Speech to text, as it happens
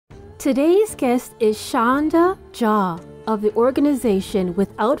Today's guest is Sandhya Jha of the organization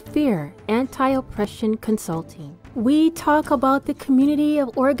Without Fear Anti-Oppression Consulting. We talk about the community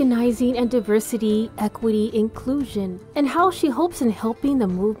of organizing and diversity, equity, inclusion, and how she hopes in helping the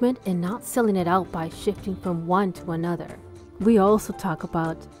movement and not selling it out by shifting from one to another. We also talk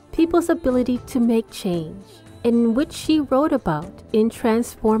about people's ability to make change, in which she wrote about in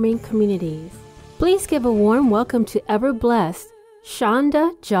Transforming Communities. Please give a warm welcome to ever blessed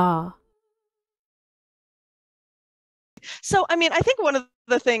Sandhya Jha. So, I mean, I think one of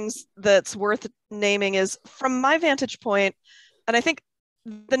the things that's worth naming is, from my vantage point, and I think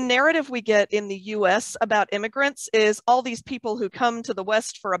the narrative we get in the US about immigrants is all these people who come to the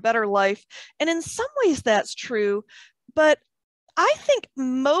West for a better life. And in some ways that's true, but I think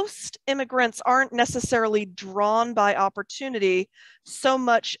most immigrants aren't necessarily drawn by opportunity so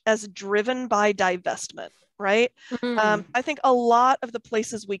much as driven by divestment, right? I think a lot of the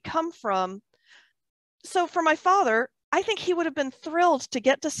places we come from, so for my father, I think he would have been thrilled to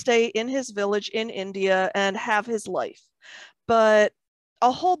get to stay in his village in India and have his life. But a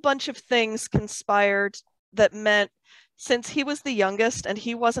whole bunch of things conspired that meant, since he was the youngest and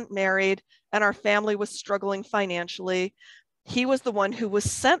he wasn't married and our family was struggling financially, he was the one who was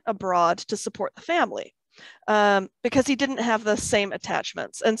sent abroad to support the family because he didn't have the same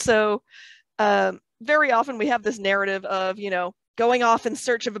attachments. And so very often we have this narrative of, going off in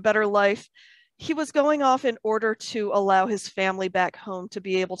search of a better life. He was going off in order to allow his family back home to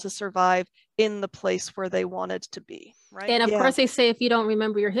be able to survive in the place where they wanted to be, right? And of course, they say if you don't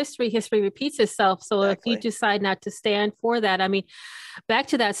remember your history, history repeats itself. So exactly. If you decide not to stand for that, I mean, back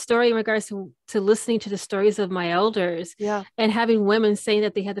to that story in regards to listening to the stories of my elders, and having women saying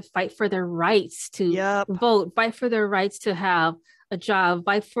that they had to fight for their rights to vote, fight for their rights to have a job,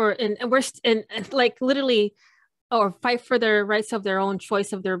 fight for, and like literally, or fight for their rights of their own choice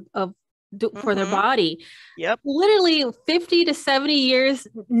for their body. Literally 50 to 70 years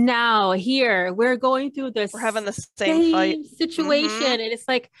now here, we're going through this. We're having the same fight situation. And it's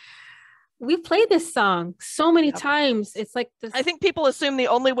like, we've played this song so many times. It's like this. I think people assume the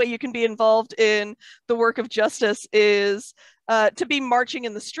only way you can be involved in the work of justice is to be marching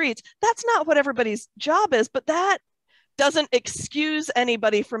in the streets. That's not what everybody's job is, but that doesn't excuse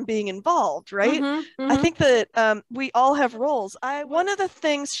anybody from being involved, right? I think that we all have roles. One of the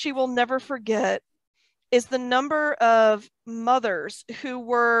things she will never forget is the number of mothers who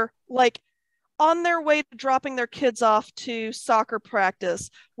were like on their way to dropping their kids off to soccer practice,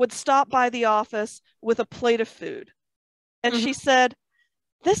 would stop by the office with a plate of food. And she said,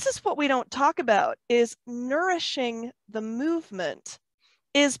 this is what we don't talk about, is nourishing the movement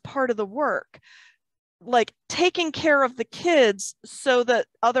is part of the work. Like taking care of the kids so that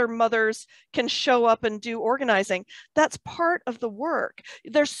other mothers can show up and do organizing. That's part of the work.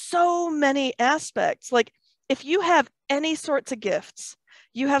 There's so many aspects. Like if you have any sorts of gifts,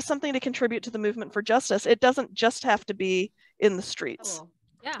 you have something to contribute to the movement for justice. It doesn't just have to be in the streets. Cool.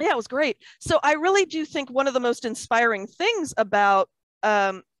 Yeah, it was great. So I really do think one of the most inspiring things about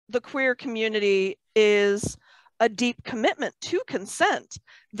the queer community is a deep commitment to consent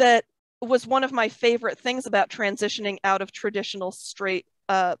that was one of my favorite things about transitioning out of traditional straight,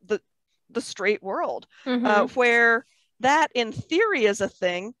 the straight world, where that in theory is a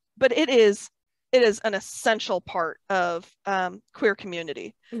thing, but it is an essential part of queer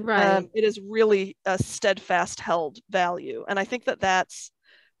community. Right. It is really a steadfast held value. And I think that that's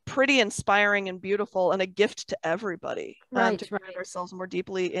pretty inspiring and beautiful and a gift to everybody, to ground ourselves more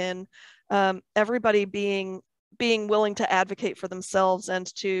deeply in everybody being willing to advocate for themselves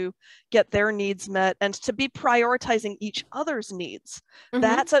and to get their needs met and to be prioritizing each other's needs.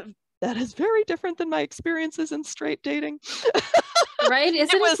 That is very different than my experiences in straight dating. Right? It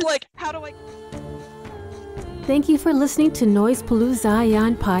was like, how do I... Thank you for listening to Noise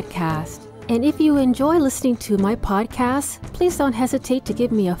Zion podcast. And if you enjoy listening to my podcast, please don't hesitate to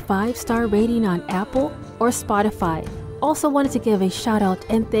give me a 5-star rating on Apple or Spotify. Also wanted to give a shout out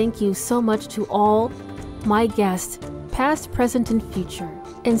and thank you so much to all my guests, past, present, and future.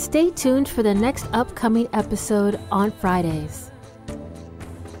 And stay tuned for the next upcoming episode on Fridays.